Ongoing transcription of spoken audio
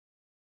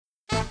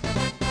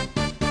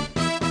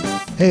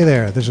Hey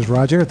there, this is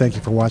Roger. Thank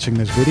you for watching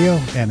this video,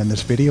 and in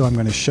this video I'm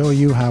going to show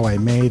you how I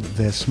made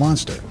this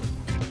monster.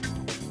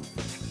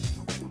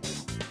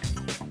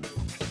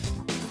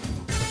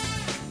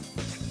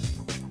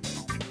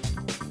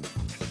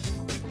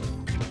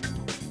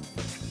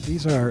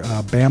 These are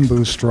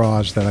bamboo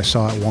straws that I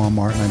saw at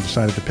Walmart, and I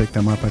decided to pick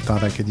them up. I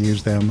thought I could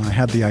use them. I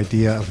had the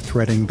idea of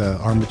threading the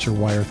armature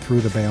wire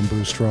through the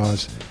bamboo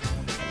straws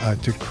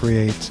to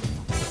create,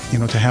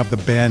 to have the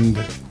bend,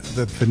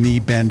 the knee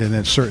bend in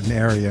a certain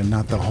area,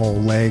 not the whole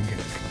leg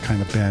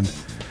kind of bend.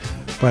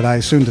 But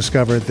I soon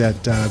discovered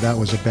that that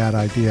was a bad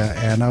idea,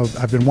 and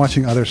I've been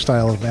watching other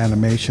style of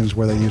animations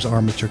where they use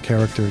armature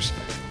characters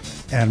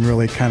and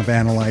really kind of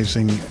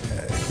analyzing,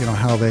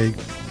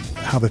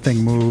 how the thing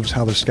moves,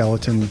 how the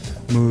skeleton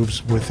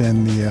moves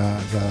within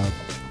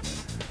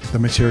the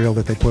material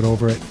that they put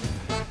over it.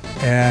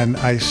 And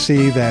I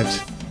see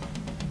that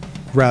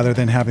rather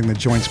than having the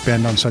joints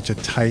bend on such a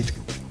tight,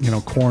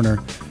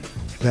 corner,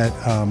 that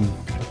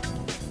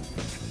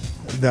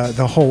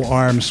the whole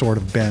arm sort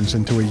of bends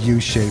into a U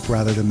shape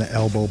rather than the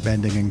elbow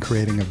bending and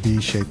creating a V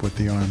shape with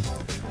the arm.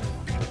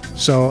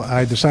 So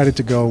I decided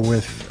to go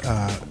with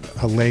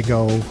a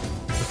Lego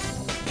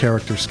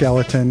character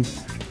skeleton.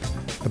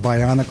 The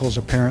Bionicles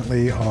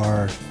apparently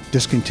are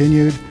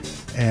discontinued,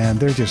 and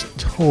they're just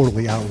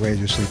totally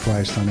outrageously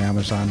priced on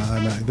Amazon.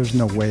 There's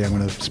no way I'm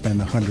going to spend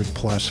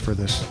 $100+ for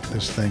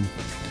this thing.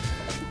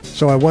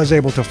 So I was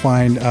able to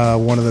find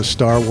one of the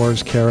Star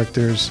Wars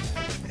characters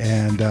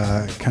and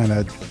kind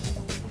of,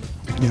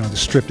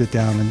 stripped it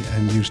down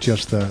and used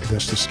just the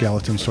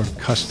skeleton, sort of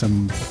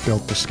custom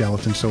built the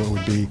skeleton so it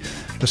would be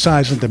the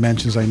size and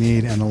dimensions I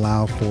need and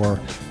allow for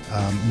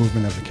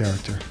movement of the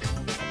character.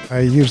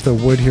 I used the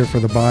wood here for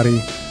the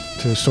body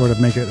to sort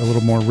of make it a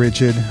little more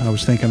rigid. I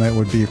was thinking that it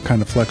would be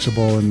kind of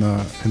flexible in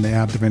the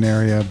abdomen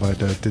area,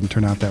 but it didn't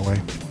turn out that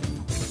way.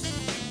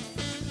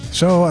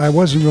 So I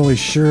wasn't really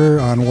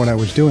sure on what I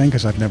was doing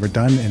because I've never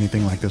done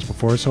anything like this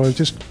before, so I was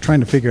just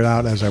trying to figure it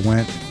out as I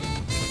went.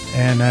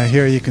 And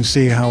here you can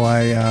see how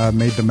I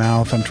made the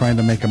mouth. I'm trying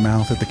to make a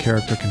mouth that the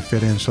character can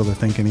fit in so the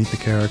thing can eat the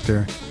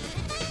character.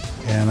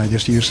 And I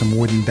just used some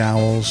wooden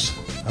dowels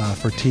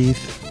for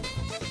teeth.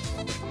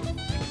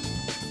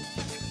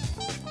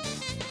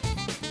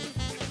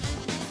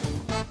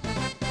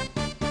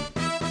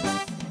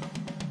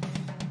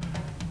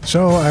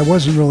 So I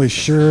wasn't really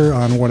sure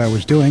on what I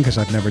was doing because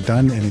I've never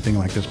done anything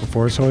like this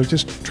before, so I was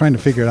just trying to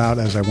figure it out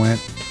as I went.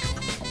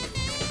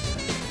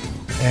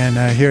 And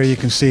here you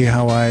can see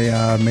how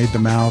I made the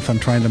mouth. I'm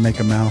trying to make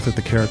a mouth that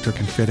the character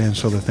can fit in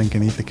so the thing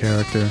can eat the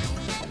character.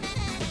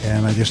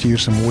 And I just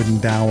used some wooden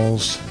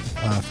dowels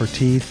for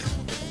teeth.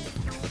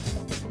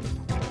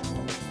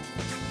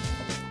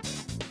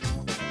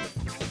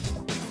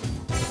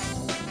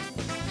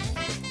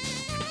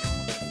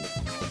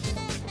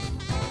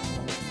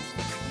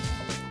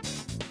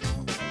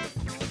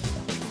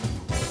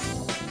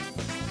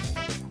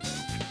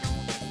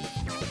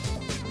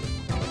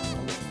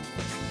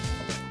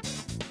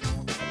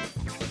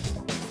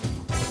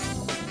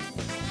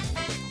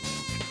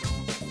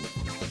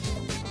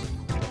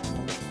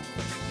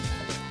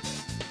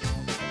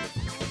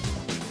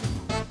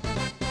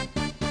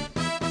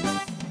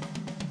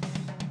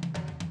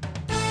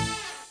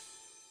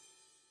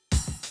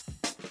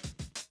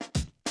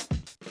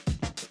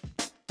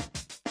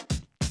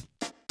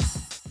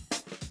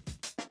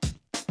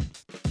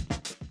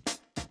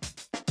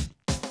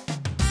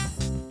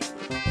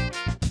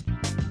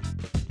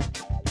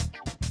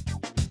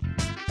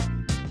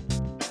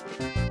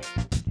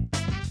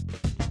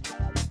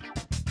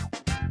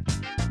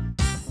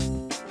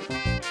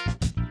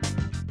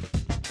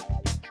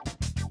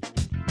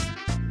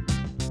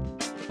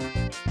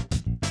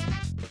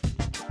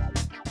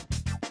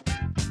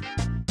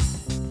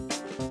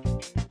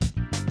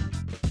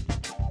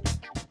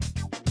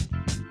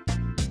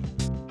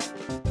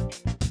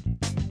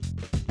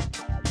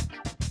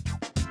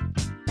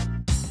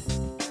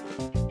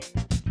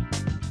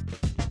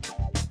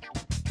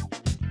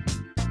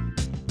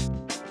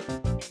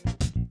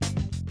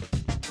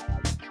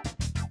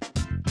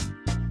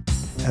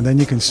 And then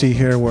you can see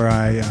here where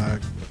I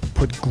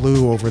put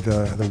glue over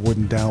the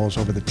wooden dowels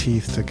over the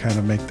teeth to kind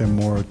of make them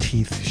more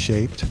teeth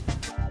shaped.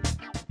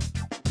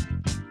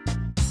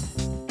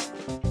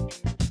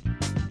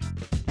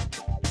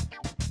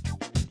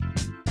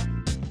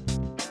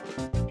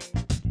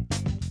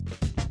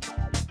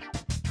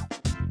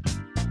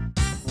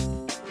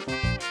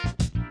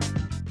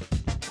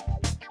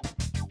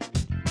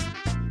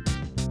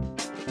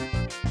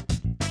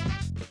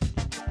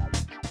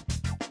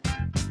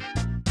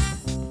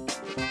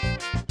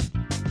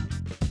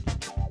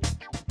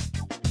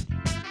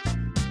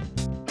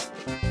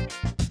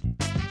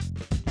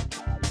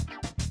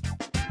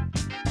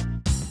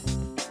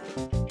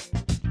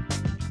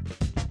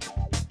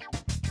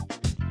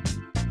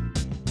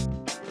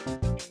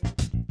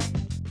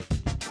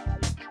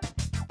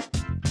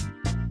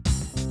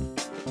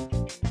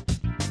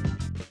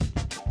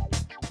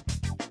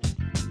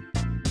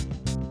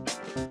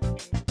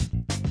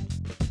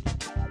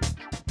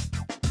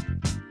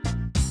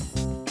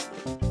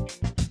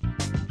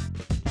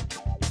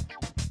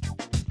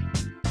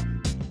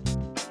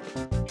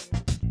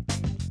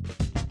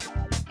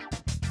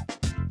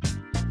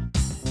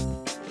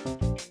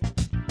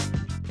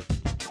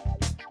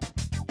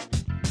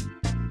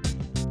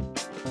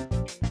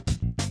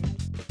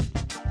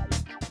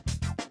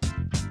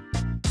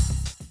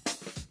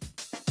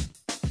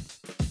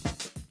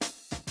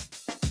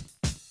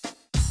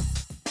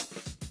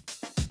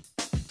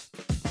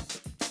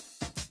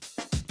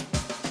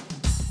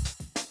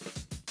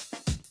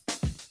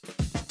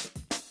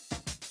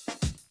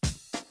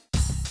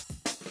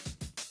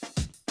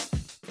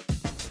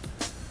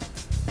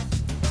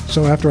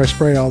 So after I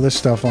spray all this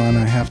stuff on,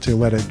 I have to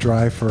let it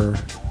dry for,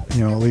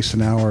 at least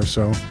an hour or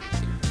so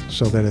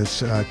that it's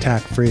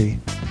tack free.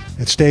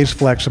 It stays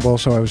flexible,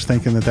 so I was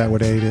thinking that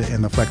would aid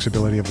in the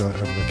flexibility of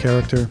the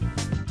character.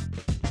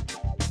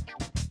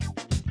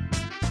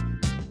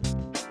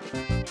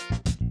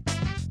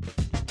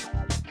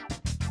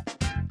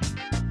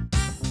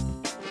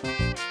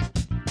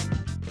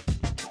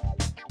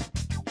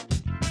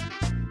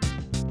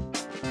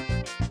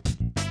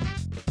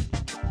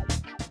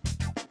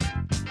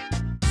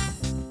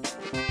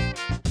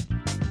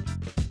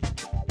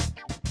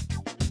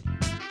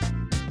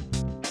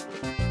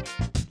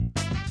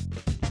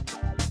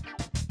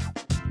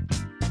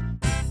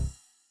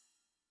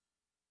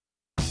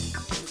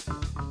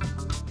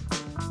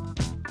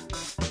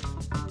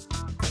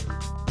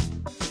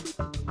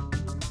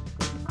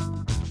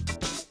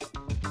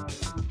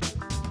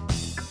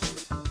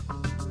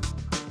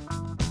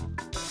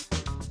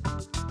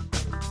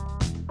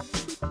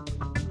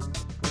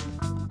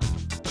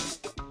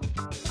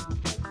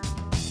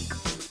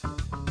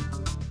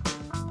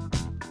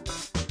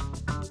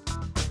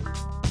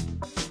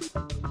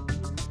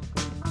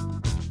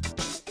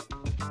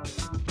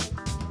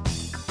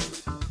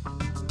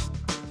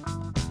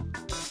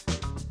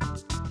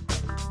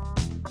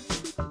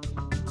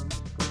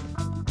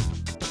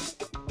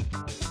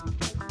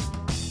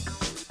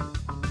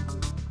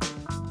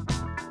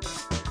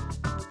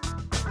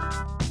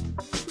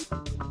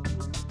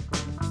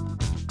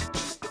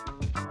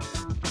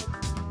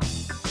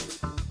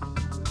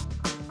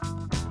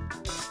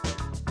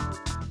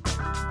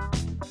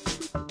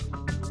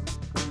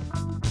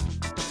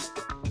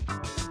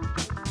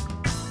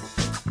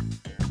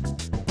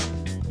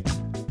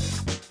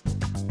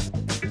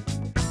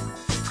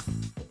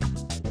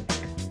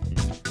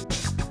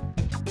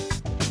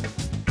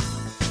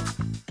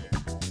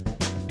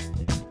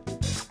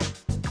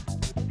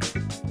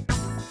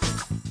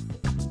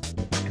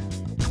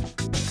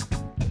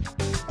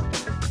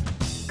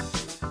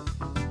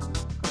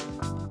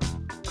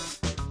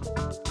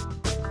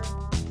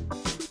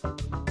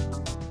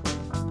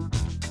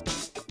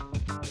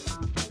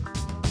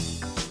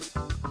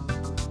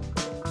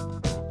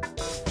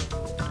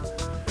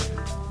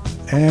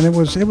 And it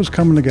was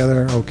coming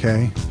together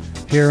okay.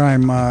 Here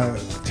I'm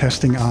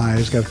testing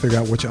eyes, got to figure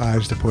out which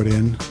eyes to put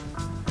in.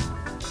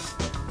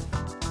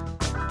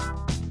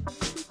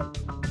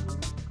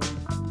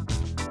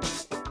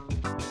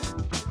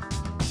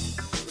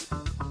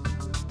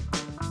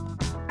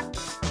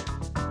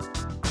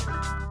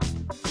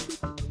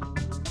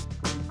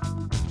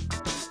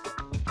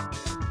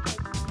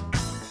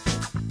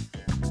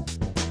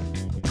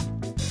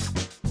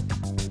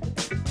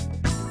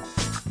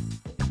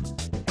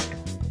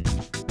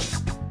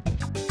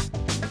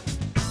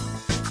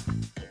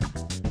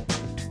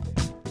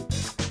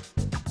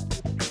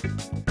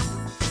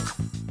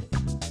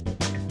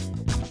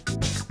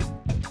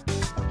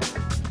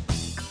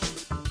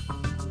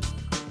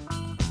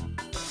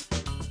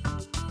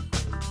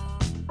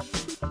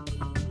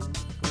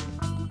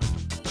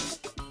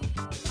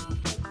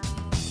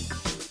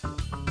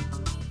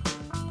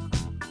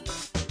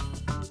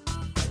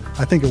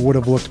 I think it would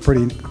have looked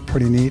pretty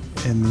neat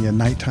in the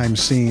nighttime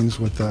scenes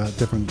with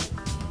different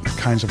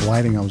kinds of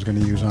lighting I was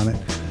going to use on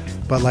it.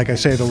 But like I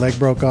say, the leg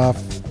broke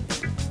off,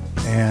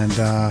 and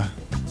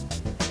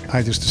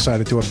I just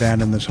decided to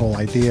abandon this whole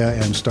idea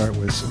and start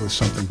with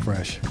something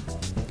fresh.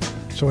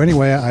 So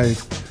anyway,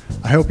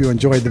 I hope you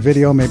enjoyed the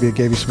video. Maybe it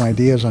gave you some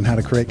ideas on how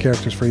to create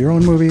characters for your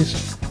own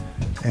movies.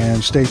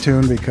 And stay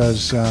tuned,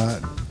 because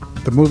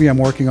the movie I'm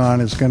working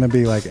on is going to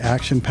be like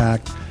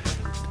action-packed.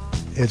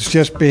 It's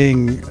just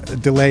being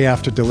delay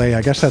after delay.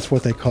 I guess that's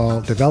what they call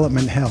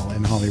development hell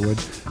in Hollywood,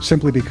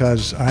 simply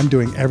because I'm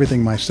doing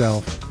everything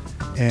myself,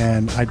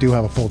 and I do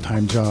have a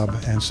full-time job,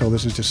 and so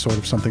this is just sort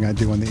of something I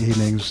do in the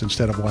evenings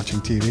instead of watching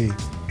TV.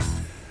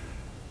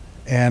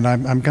 And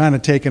I'm kind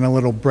of taking a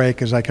little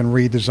break as I can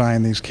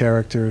redesign these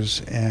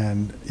characters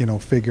and,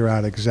 figure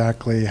out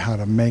exactly how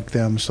to make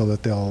them so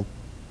that they'll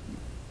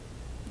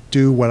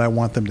do what I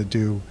want them to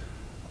do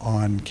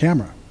on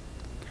camera.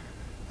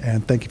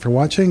 And thank you for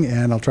watching,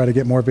 and I'll try to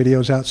get more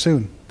videos out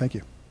soon. Thank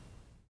you.